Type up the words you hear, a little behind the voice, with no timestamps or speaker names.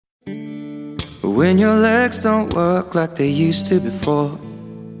when your legs don't work like they used to before,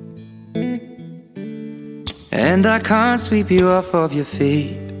 and I can't sweep you off of your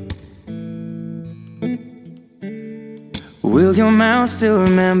feet. Will your mouth still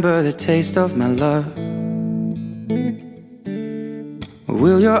remember the taste of my love?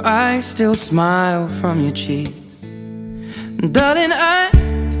 Will your eyes still smile from your cheeks? Darling, I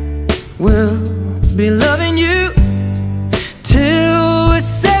will be loving you till we're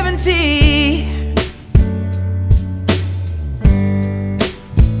 70.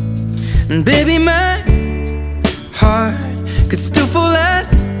 And baby, my heart could still fall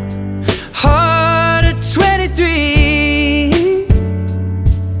as hard at 23.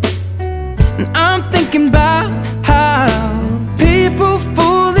 And I'm thinking about how people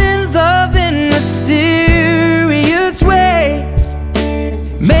fall in love in mysterious ways.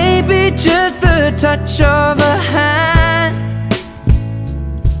 Maybe just the touch of a hand.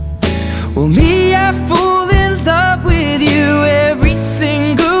 Well, me, I fall in love with you every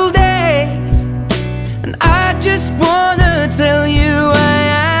single day, and I just wanna tell you I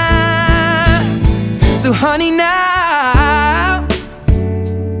am. So honey, now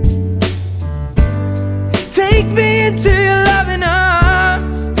take me into your loving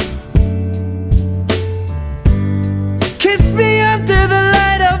arms. Kiss me under the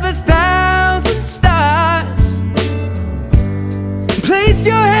light of 1,000 stars. Place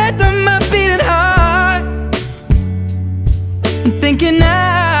your head on my beating heart. I'm thinking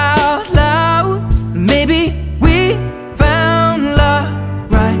out loud, maybe we found love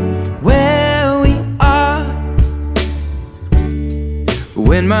right where we are.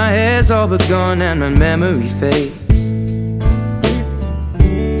 When my hair's all but gone and my memory fades,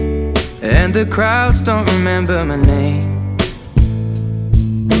 and the crowds don't remember my name,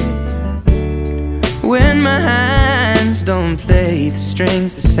 when my hands don't play the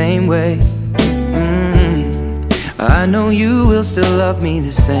strings the same way, I know you will still love me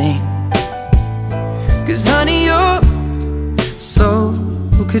the same. 'Cause honey, your soul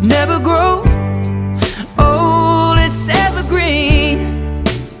could never grow old, it's evergreen.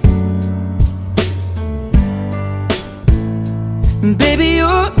 And baby,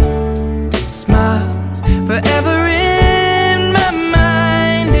 your smile's forever in my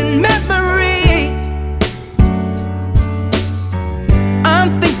mind and memory. I'm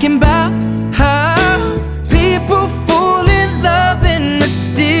thinking about how people fall in love in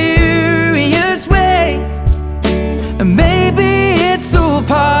mysterious ways, and maybe it's all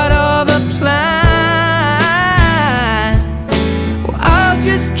part of a plan. Well, I'll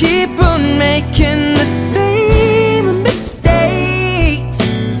just keep on making